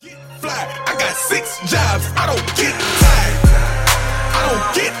got 6 jobs. I don't get tired. I don't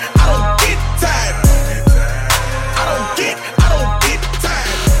get tired. I don't get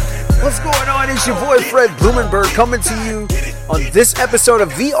tired. What's going on? It's your boy Fred Blumenberg coming to you on this episode of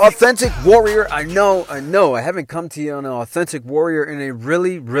The Authentic Warrior. I know, I haven't come to you on an Authentic Warrior in a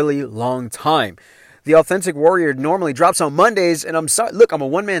really, really long time. The Authentic Warrior normally drops on Mondays, and I'm sorry, look, I'm a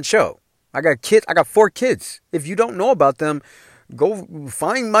one-man show. I got 4 kids. If you don't know about them, go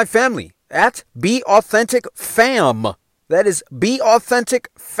find my family at Be Authentic Fam. That is Be Authentic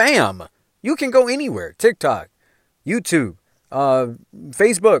Fam. You can go anywhere. TikTok, YouTube,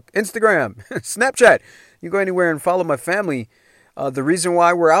 Facebook, Instagram, Snapchat. You go anywhere and follow my family. The reason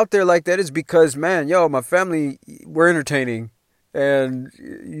why we're out there like that is because, man, my family, we're entertaining. And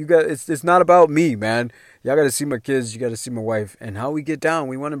it's not about me, man. Y'all got to see my kids. You got to see my wife. And how we get down,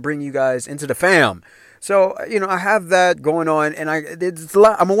 we want to bring you guys into the fam. So, I have that going on. And it's a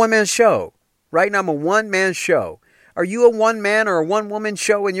lot. I'm a one-man show. Right now, I'm a one-man show. Are you a one-man or a one-woman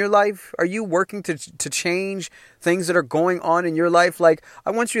show in your life? Are you working to change things that are going on in your life? Like,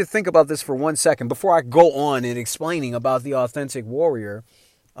 I want you to think about this for 1 second before I go on and explaining about the Authentic Warrior.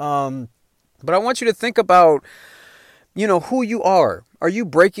 But I want you to think about, who you are. Are you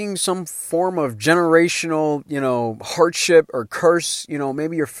breaking some form of generational, hardship or curse?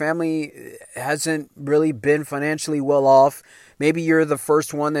 Maybe your family hasn't really been financially well off. Maybe you're the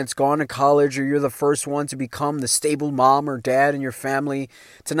first one that's gone to college, or you're the first one to become the stable mom or dad in your family,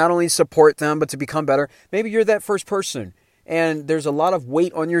 to not only support them, but to become better. Maybe you're that first person, and there's a lot of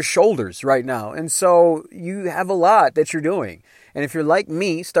weight on your shoulders right now. And so you have a lot that you're doing. And if you're like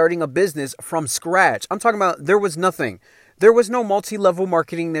me, starting a business from scratch, I'm talking about there was nothing. There was no multi-level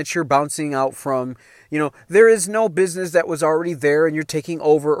marketing that you're bouncing out from. There is no business that was already there and you're taking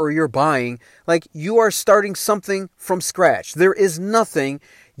over or you're buying. Like, you are starting something from scratch. There is nothing.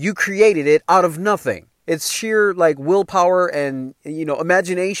 You created it out of nothing. It's sheer willpower and,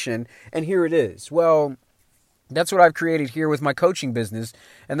 imagination. And here it is. Well, that's what I've created here with my coaching business.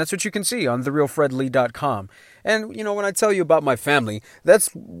 And that's what you can see on therealfredlee.com. And, when I tell you about my family, that's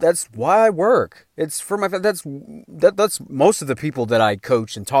why I work. It's for my family. That's most of the people that I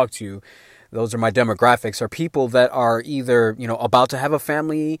coach and talk to. Those are my demographics, are people that are either, about to have a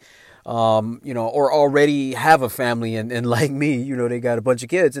family, or already have a family. And like me, they got a bunch of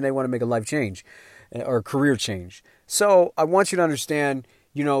kids and they want to make a life change or a career change. So I want you to understand,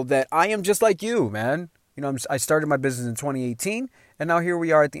 that I am just like you, man. I started my business in 2018 and now here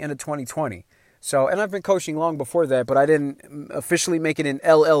we are at the end of 2020. So, and I've been coaching long before that, but I didn't officially make it an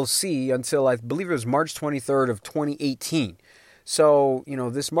LLC until I believe it was March 23rd of 2018. So,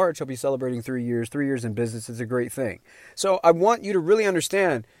 this March I'll be celebrating 3 years. 3 years in business is a great thing. So I want you to really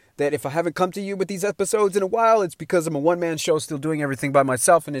understand that if I haven't come to you with these episodes in a while, it's because I'm a one-man show still doing everything by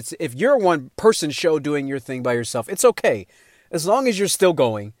myself. And if you're a one-person show doing your thing by yourself, it's okay. As long as you're still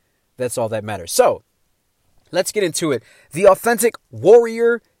going, that's all that matters. So, let's get into it. The Authentic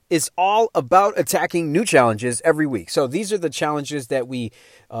Warrior is all about attacking new challenges every week. So these are the challenges that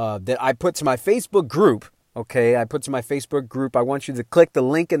that I put to my Facebook group. Okay, I put to my Facebook group. I want you to click the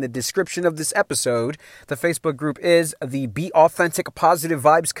link in the description of this episode. The Facebook group is the Be Authentic Positive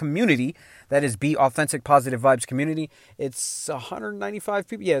Vibes Community. That is Be Authentic Positive Vibes Community. It's 195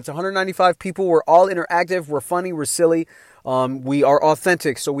 people. Yeah, it's 195 people. We're all interactive. We're funny. We're silly. We are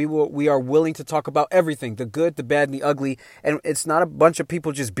authentic. So we are willing to talk about everything, the good, the bad, and the ugly. And it's not a bunch of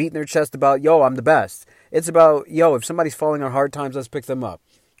people just beating their chest about, I'm the best. It's about, if somebody's falling on hard times, let's pick them up.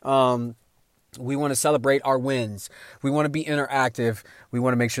 We want to celebrate our wins. We want to be interactive. We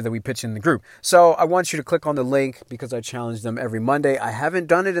want to make sure that we pitch in the group. So I want you to click on the link because I challenge them every Monday. I haven't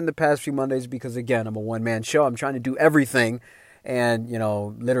done it in the past few Mondays because, again, I'm a one-man show. I'm trying to do everything. And,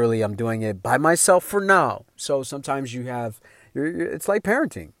 literally I'm doing it by myself for now. So sometimes it's like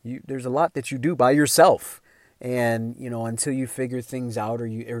parenting. There's a lot that you do by yourself. And, until you figure things out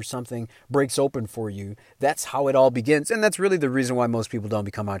or something breaks open for you, that's how it all begins. And that's really the reason why most people don't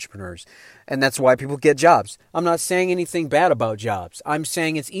become entrepreneurs. And that's why people get jobs. I'm not saying anything bad about jobs. I'm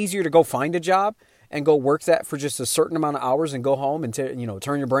saying it's easier to go find a job and go work that for just a certain amount of hours and go home and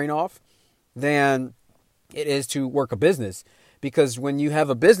turn your brain off than it is to work a business. Because when you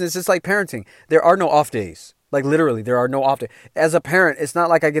have a business, it's like parenting. There are no off days. Like literally, there are no off days. As a parent, it's not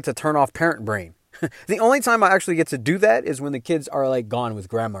like I get to turn off parent brain. The only time I actually get to do that is when the kids are like gone with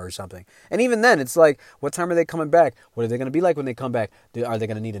grandma or something. And even then, it's like, what time are they coming back? What are they going to be like when they come back? Are they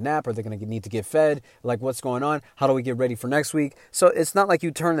going to need a nap? Are they going to need to get fed? Like, what's going on? How do we get ready for next week? So it's not like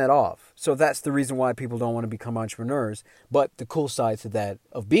you turn that off. So that's the reason why people don't want to become entrepreneurs. But the cool side to that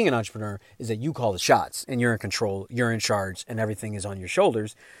of being an entrepreneur is that you call the shots and you're in control, you're in charge, and everything is on your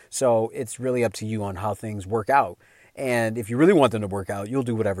shoulders. So it's really up to you on how things work out. And if you really want them to work out, you'll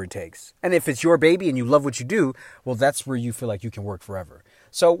do whatever it takes. And if it's your baby and you love what you do, well, that's where you feel like you can work forever.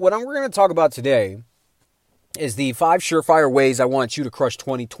 So what we're going to talk about today is the 5 surefire ways I want you to crush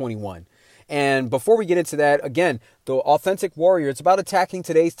 2021. And before we get into that, again, the Authentic Warrior, it's about attacking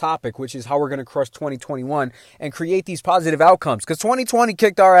today's topic, which is how we're going to crush 2021 and create these positive outcomes. Because 2020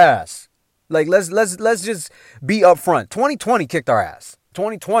 kicked our ass. Like, let's just be upfront. 2020 kicked our ass.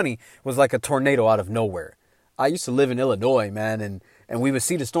 2020 was like a tornado out of nowhere. I used to live in Illinois, man, and we would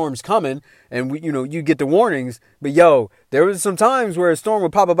see the storms coming, and you get the warnings. But there was some times where a storm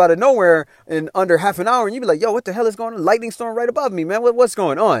would pop up out of nowhere in under half an hour, and you'd be like, what the hell is going on? Lightning storm right above me, man. What's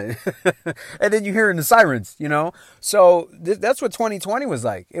going on? And then you hear the sirens, So that's what 2020 was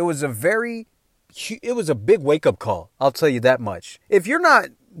like. It was a big wake up call. I'll tell you that much. If you're not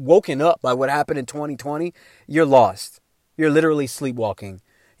woken up by what happened in 2020, you're lost. You're literally sleepwalking.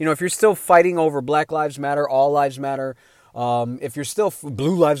 If you're still fighting over Black Lives Matter, All Lives Matter, if you're still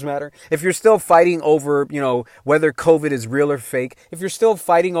Blue Lives Matter, if you're still fighting over, whether COVID is real or fake, if you're still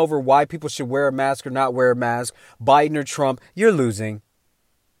fighting over why people should wear a mask or not wear a mask, Biden or Trump, you're losing.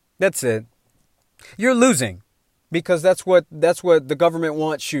 That's it. You're losing because that's what the government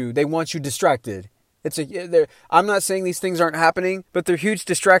wants you. They want you distracted. I'm not saying these things aren't happening, but they're huge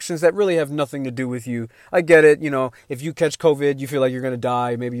distractions that really have nothing to do with you. I get it. If you catch COVID, you feel like you're going to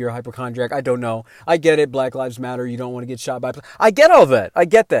die. Maybe you're a hypochondriac. I don't know. I get it. Black Lives Matter. You don't want to get shot by. I get all that. I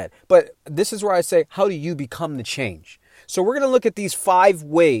get that. But this is where I say, how do you become the change? So we're going to look at these 5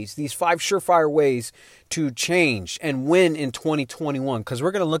 ways, these 5 surefire ways to change and win in 2021. Because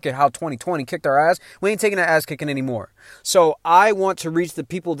we're going to look at how 2020 kicked our ass. We ain't taking that ass kicking anymore. So I want to reach the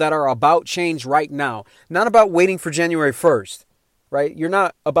people that are about change right now. Not about waiting for January 1st, right? You're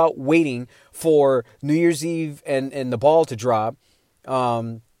not about waiting for New Year's Eve and the ball to drop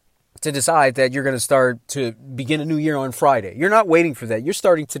to decide that you're going to start to begin a new year on Friday. You're not waiting for that. You're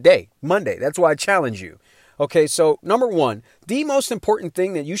starting today, Monday. That's why I challenge you. Okay, so number 1, the most important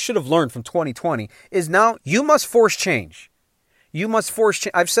thing that you should have learned from 2020 is now you must force change. You must force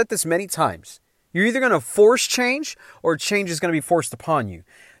change. I've said this many times. You're either going to force change or change is going to be forced upon you.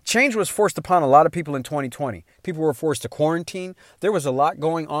 Change was forced upon a lot of people in 2020. People were forced to quarantine. There was a lot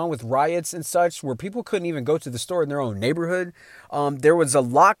going on with riots and such where people couldn't even go to the store in their own neighborhood. There was a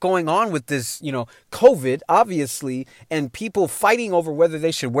lot going on with this, COVID, obviously, and people fighting over whether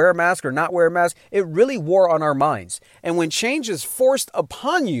they should wear a mask or not wear a mask. It really wore on our minds. And when change is forced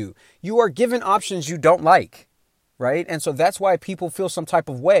upon you, you are given options you don't like. Right? And so that's why people feel some type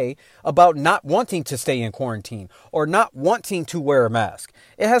of way about not wanting to stay in quarantine or not wanting to wear a mask.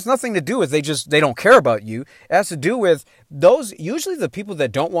 It has nothing to do with they don't care about you. It has to do with usually the people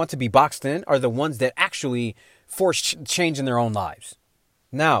that don't want to be boxed in are the ones that actually force change in their own lives.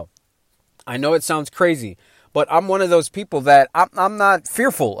 Now, I know it sounds crazy, but I'm one of those people that I'm not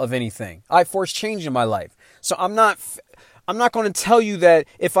fearful of anything. I force change in my life. So I'm not going to tell you that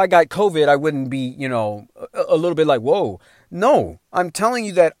if I got COVID, I wouldn't be, a little bit like, whoa. No, I'm telling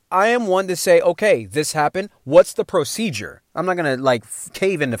you that I am one to say, okay, this happened. What's the procedure? I'm not going to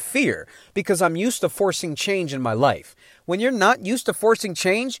cave into fear because I'm used to forcing change in my life. When you're not used to forcing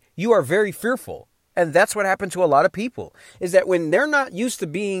change, you are very fearful. And that's what happened to a lot of people is that when they're not used to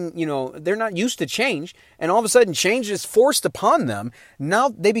being, they're not used to change and all of a sudden change is forced upon them. Now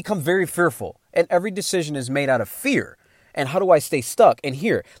they become very fearful and every decision is made out of fear. And how do I stay stuck? And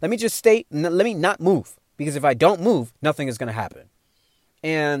here, let me not move. Because if I don't move, nothing is going to happen.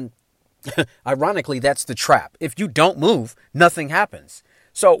 And ironically, that's the trap. If you don't move, nothing happens.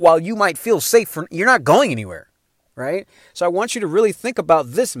 So while you might feel safe, you're not going anywhere. Right? So I want you to really think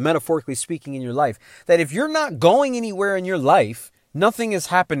about this, metaphorically speaking, in your life. That if you're not going anywhere in your life, nothing is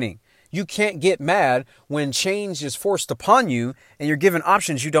happening. You can't get mad when change is forced upon you and you're given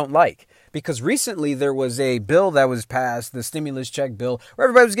options you don't like. Because recently there was a bill that was passed, the stimulus check bill, where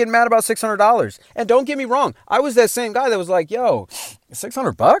everybody was getting mad about $600. And don't get me wrong, I was that same guy that was like, yo,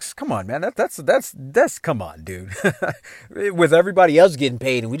 $600? Come on, man. That's come on, dude. With everybody else getting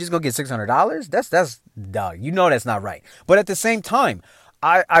paid and we just gonna get $600? That's dog. You know that's not right. But at the same time,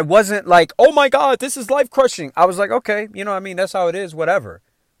 I wasn't like, oh my God, this is life crushing. I was like, okay, that's how it is, whatever.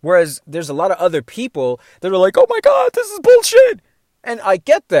 Whereas there's a lot of other people that are like, oh my God, this is bullshit. And I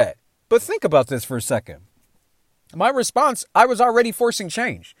get that. But think about this for a second. My response, I was already forcing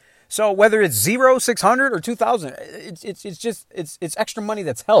change. So whether it's 0, 600, or 2,000, it's extra money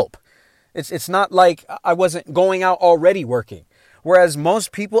that's help. It's not like I wasn't going out already working. Whereas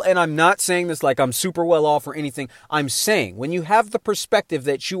most people, and I'm not saying this like I'm super well off or anything, I'm saying when you have the perspective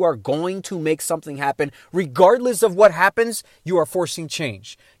that you are going to make something happen, regardless of what happens, you are forcing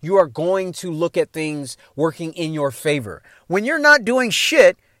change. You are going to look at things working in your favor. When you're not doing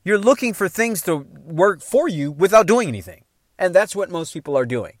shit, you're looking for things to work for you without doing anything. And that's what most people are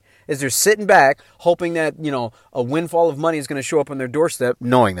doing. Is they're sitting back hoping that, a windfall of money is going to show up on their doorstep,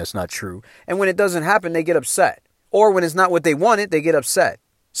 knowing that's not true. And when it doesn't happen, they get upset. Or when it's not what they wanted, they get upset.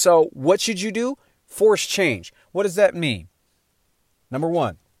 So what should you do? Force change. What does that mean? Number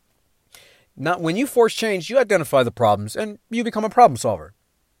one, when you force change, you identify the problems and you become a problem solver.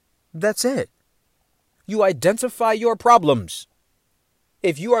 That's it. You identify your problems.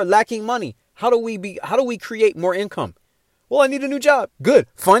 If you are lacking money, how do we create more income? Well, I need a new job. Good.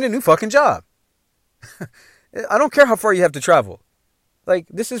 Find a new fucking job. I don't care how far you have to travel. Like,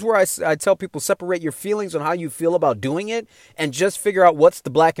 this is where I tell people, separate your feelings on how you feel about doing it and just figure out what's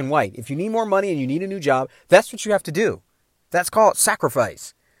the black and white. If you need more money and you need a new job, that's what you have to do. That's called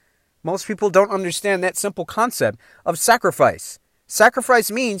sacrifice. Most people don't understand that simple concept of sacrifice.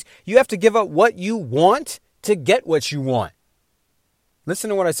 Sacrifice means you have to give up what you want to get what you want.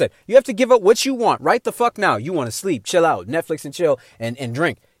 Listen to what I said. You have to give up what you want right the fuck now. You want to sleep, chill out, Netflix and chill and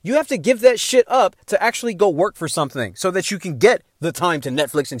drink. You have to give that shit up to actually go work for something so that you can get the time to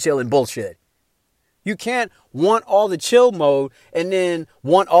Netflix and chill and bullshit. You can't want all the chill mode and then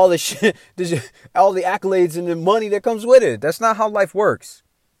want all the shit, all the accolades and the money that comes with it. That's not how life works.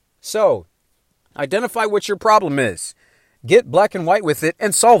 So, identify what your problem is. Get black and white with it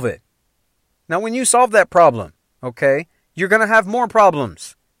and solve it. Now, when you solve that problem, okay, you're going to have more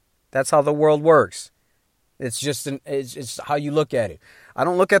problems. That's how the world works. It's just it's how you look at it. I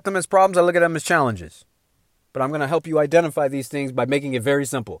don't look at them as problems. I look at them as challenges. But I'm going to help you identify these things by making it very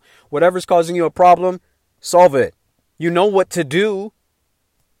simple. Whatever's causing you a problem, solve it. You know what to do.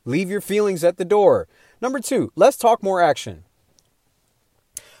 Leave your feelings at the door. Number 2, let's talk more action.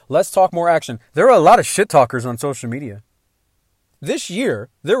 Let's talk more action. There are a lot of shit talkers on social media. This year,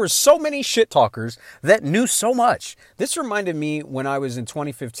 there were so many shit talkers that knew so much. This reminded me when I was in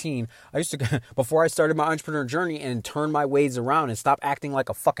 2015. I used to, before I started my entrepreneur journey and turn my ways around and stop acting like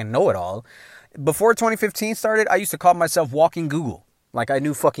a fucking know-it-all. Before 2015 started, I used to call myself walking Google. Like I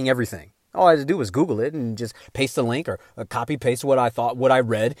knew fucking everything. All I had to do was Google it and just paste the link or copy paste what I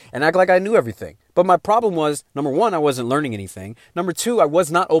read and act like I knew everything. But my problem was, number 1, I wasn't learning anything. Number 2, I was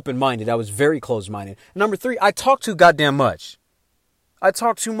not open-minded. I was very closed-minded. Number 3, I talked too goddamn much. I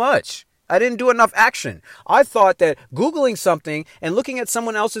talked too much. I didn't do enough action. I thought that Googling something and looking at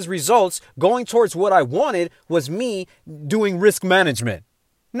someone else's results, going towards what I wanted, was me doing risk management.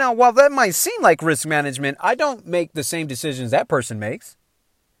 Now, while that might seem like risk management, I don't make the same decisions that person makes.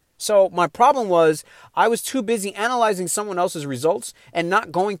 So my problem was I was too busy analyzing someone else's results and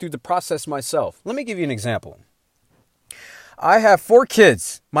not going through the process myself. Let me give you an example. I have 4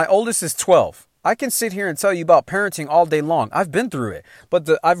 kids. My oldest is 12. I can sit here and tell you about parenting all day long. I've been through it. But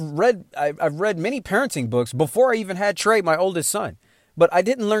I've read many parenting books before I even had Trey, my oldest son. But I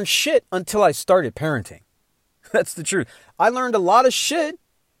didn't learn shit until I started parenting. That's the truth. I learned a lot of shit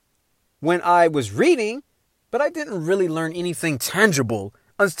when I was reading, but I didn't really learn anything tangible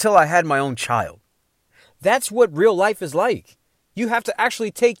until I had my own child. That's what real life is like. You have to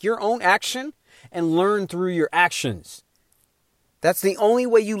actually take your own action and learn through your actions. That's the only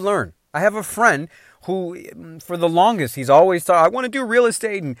way you learn. I have a friend who, for the longest, he's always thought, I want to do real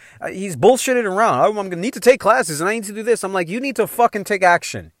estate, and he's bullshitted around. I'm going to need to take classes, and I need to do this. I'm like, you need to fucking take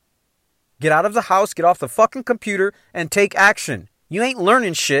action. Get out of the house, get off the fucking computer, and take action. You ain't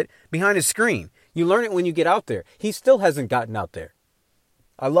learning shit behind a screen. You learn it when you get out there. He still hasn't gotten out there.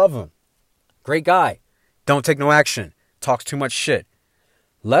 I love him. Great guy. Don't take no action. Talks too much shit.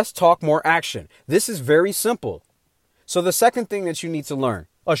 Let's talk more action. This is very simple. So the second thing that you need to learn,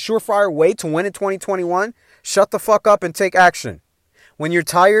 a surefire way to win in 2021, shut the fuck up and take action. When you're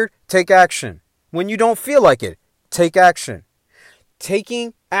tired, take action. When you don't feel like it, take action.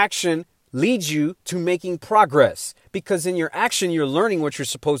 Taking action leads you to making progress, because in your action, you're learning what you're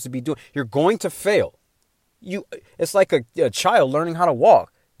supposed to be doing. You're going to fail. It's like a child learning how to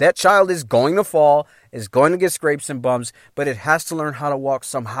walk. That child is going to fall, is going to get scrapes and bumps, but it has to learn how to walk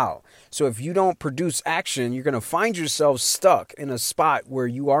somehow. So if you don't produce action, you're going to find yourself stuck in a spot where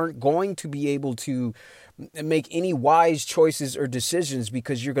you aren't going to be able to make any wise choices or decisions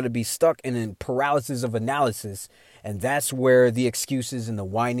because you're going to be stuck in a paralysis of analysis. And that's where the excuses and the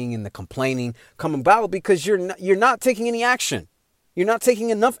whining and the complaining come about, because you're not taking any action. You're not taking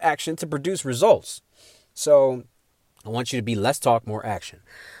enough action to produce results. So I want you to be less talk, more action.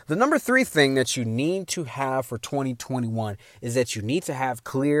 The number 3 thing that you need to have for 2021 is that you need to have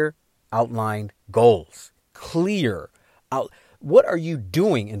clear outlined goals. What are you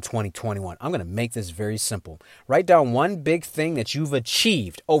doing in 2021? I'm going to make this very simple. Write down one big thing that you've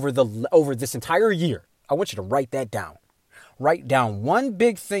achieved over this entire year. I want you to write that down. Write down one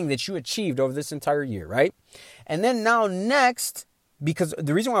big thing that you achieved over this entire year, right? And then now next, because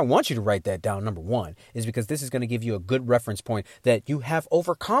the reason why I want you to write that down, number 1, is because this is going to give you a good reference point that you have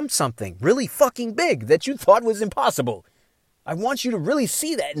overcome something really fucking big that you thought was impossible. I want you to really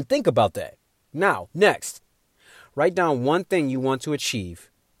see that and think about that. Now, next, write down one thing you want to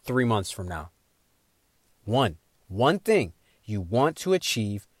achieve 3 months from now. One thing you want to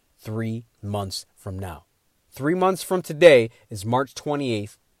achieve 3 months from now. 3 months from today is March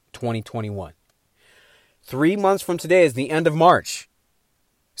 28th, 2021. 3 months from today is the end of March.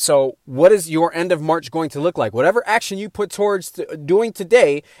 So what is your end of March going to look like? Whatever action you put towards doing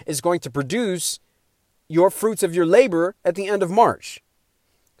today is going to produce your fruits of your labor at the end of March.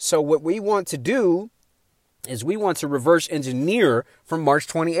 So what we want to do is we want to reverse engineer from March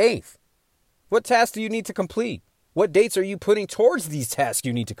 28th. What tasks do you need to complete? What dates are you putting towards these tasks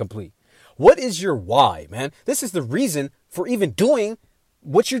you need to complete? What is your why, man? This is the reason for even doing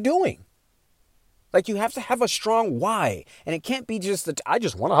what you're doing. Like, you have to have a strong why. And it can't be just that I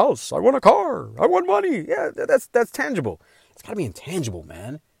just want a house, I want a car, I want money. Yeah, that's tangible. It's got to be intangible,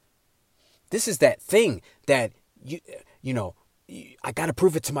 man. This is that thing that, I got to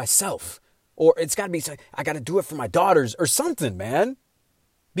prove it to myself. Or it's got to be, I got to do it for my daughters or something, man.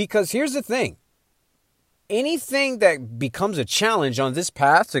 Because here's the thing. Anything that becomes a challenge on this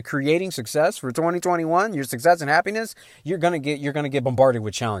path to creating success for 2021, your success and happiness, you're going to get bombarded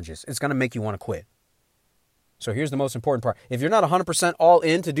with challenges. It's going to make you want to quit. So here's the most important part. If you're not 100% all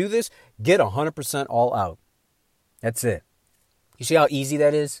in to do this, get 100% all out. That's it. You see how easy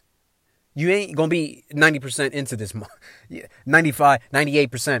that is? You ain't going to be 90% into this, 95,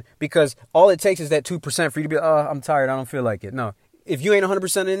 98%, because all it takes is that 2% for you to be, I'm tired, I don't feel like it. No, if you ain't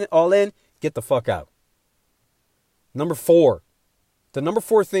 100% all in, get the fuck out. Number 4. The number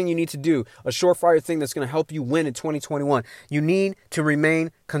 4 thing you need to do, a surefire thing that's going to help you win in 2021, you need to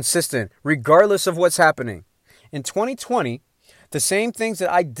remain consistent, regardless of what's happening. In 2020, the same things that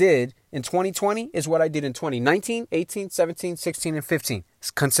I did in 2020 is what I did in 2019, 18, 17, 16, and 15.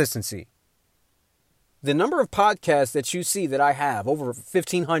 It's consistency. The number of podcasts that you see that I have, over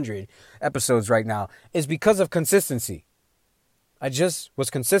 1,500 episodes right now, is because of consistency. I just was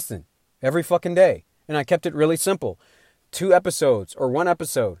consistent every fucking day. And I kept it really simple. 2 episodes or 1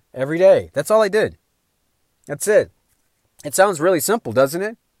 episode every day. That's all I did. That's it. It sounds really simple, doesn't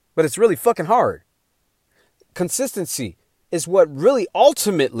it? But it's really fucking hard. Consistency is what really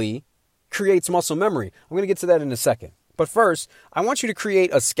ultimately creates muscle memory. I'm going to get to that in a second. But first, I want you to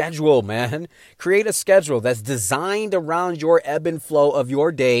create a schedule, man. Create a schedule that's designed around your ebb and flow of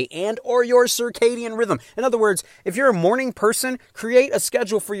your day and or your circadian rhythm. In other words, if you're a morning person, create a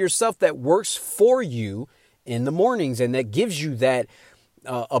schedule for yourself that works for you in the mornings and that gives you that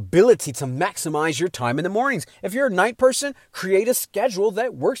ability to maximize your time in the mornings. If you're a night person, create a schedule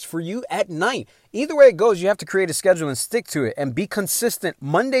that works for you at night. Either way it goes, you have to create a schedule and stick to it and be consistent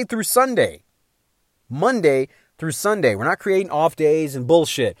Monday through Sunday. Monday through Sunday. We're not creating off days and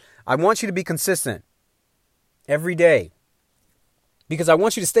bullshit. I want you to be consistent every day because I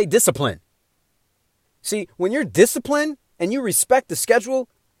want you to stay disciplined. See, when you're disciplined and you respect the schedule,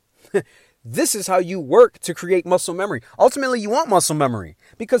 this is how you work to create muscle memory. Ultimately, you want muscle memory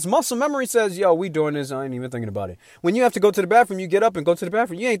because muscle memory says, yo, we doing this. I ain't even thinking about it. When you have to go to the bathroom, you get up and go to the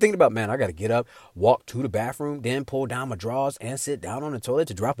bathroom. You ain't thinking about, man, I got to get up, walk to the bathroom, then pull down my drawers and sit down on the toilet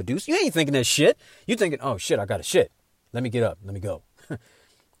to drop a deuce. You ain't thinking that shit. You thinking, oh, shit, I got to shit. Let me get up. Let me go.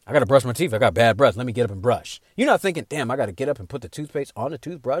 I got to brush my teeth. I got bad breath. Let me get up and brush. You're not thinking, damn, I got to get up and put the toothpaste on the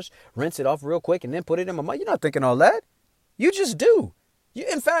toothbrush, rinse it off real quick, and then put it in my mouth. You're not thinking all that. You just do.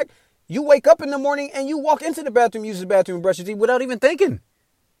 In fact, you wake up in the morning and you walk into the bathroom, use the bathroom, and brush your teeth without even thinking.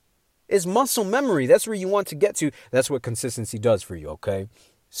 It's muscle memory. That's where you want to get to. That's what consistency does for you, okay?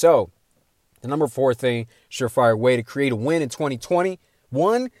 So, the number 4 thing, surefire way to create a win in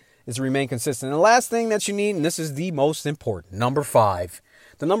 2021 is to remain consistent. And the last thing that you need, and this is the most important, number 5.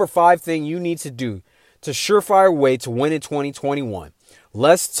 The number 5 thing you need to do to surefire way to win in 2021.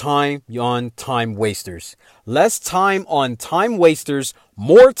 Less time on time wasters. Less time on time wasters,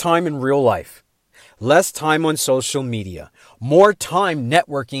 more time in real life. Less time on social media. More time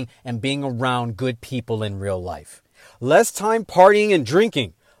networking and being around good people in real life. Less time partying and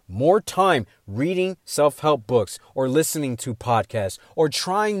drinking. More time reading self-help books or listening to podcasts or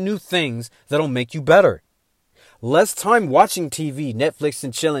trying new things that'll make you better. Less time watching TV, Netflix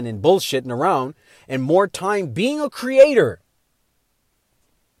and chilling and bullshitting around, and more time being a creator.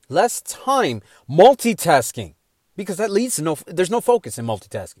 Less time multitasking, because that leads to there's no focus in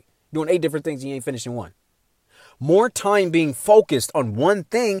multitasking. Doing 8 different things, you ain't finishing one. More time being focused on one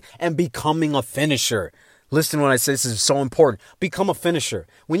thing and becoming a finisher. Listen when I say this is so important. Become a finisher.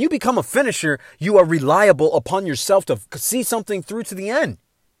 When you become a finisher, you are reliable upon yourself to see something through to the end.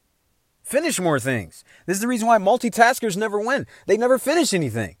 Finish more things. This is the reason why multitaskers never win. They never finish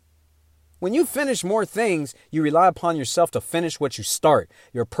anything. When you finish more things, you rely upon yourself to finish what you start.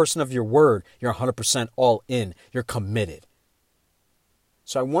 You're a person of your word. You're 100% all in. You're committed.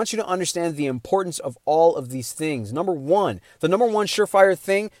 So I want you to understand the importance of all of these things. Number one, the number one surefire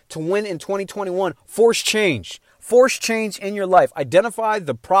thing to win in 2021, force change. Force change in your life. Identify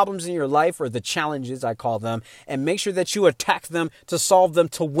the problems in your life, or the challenges, I call them, and make sure that you attack them to solve them,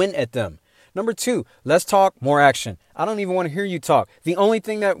 to win at them. Number two, less talk, more action. I don't even want to hear you talk. The only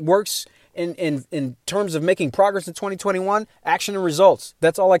thing that works in terms of making progress in 2021, action and results.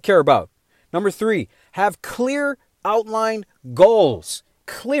 That's all I care about. Number three, have clear outlined goals.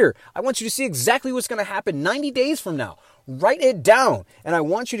 Clear. I want you to see exactly what's going to happen 90 days from now. Write it down. And I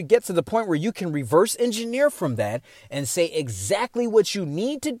want you to get to the point where you can reverse engineer from that and say exactly what you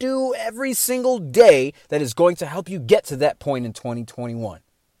need to do every single day that is going to help you get to that point in 2021.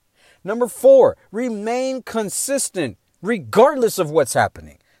 Number four, remain consistent regardless of what's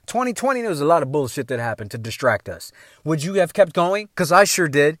happening. 2020, there was a lot of bullshit that happened to distract us. Would you have kept going? Because I sure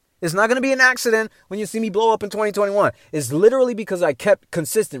did. It's not going to be an accident when you see me blow up in 2021. It's literally because I kept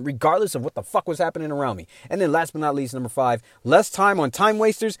consistent regardless of what the fuck was happening around me. And then last but not least, number five, less time on time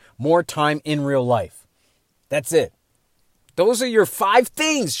wasters, more time in real life. That's it. Those are your 5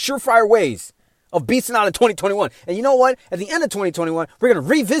 things, surefire ways of beating out in 2021. And you know what? At the end of 2021, we're going to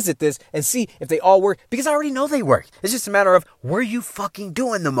revisit this and see if they all work, because I already know they work. It's just a matter of, were you fucking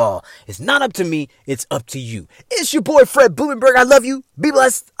doing them all? It's not up to me. It's up to you. It's your boy, Fred Blumenberg. I love you. Be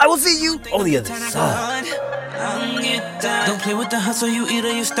blessed. I will see you on the other side. Don't play with the hustle, you eat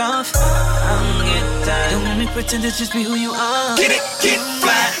or you starve. Don't let me pretend to just be who you are. Get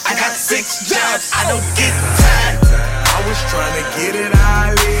fly. I got 6 jobs. I don't get tired. I was trying to get it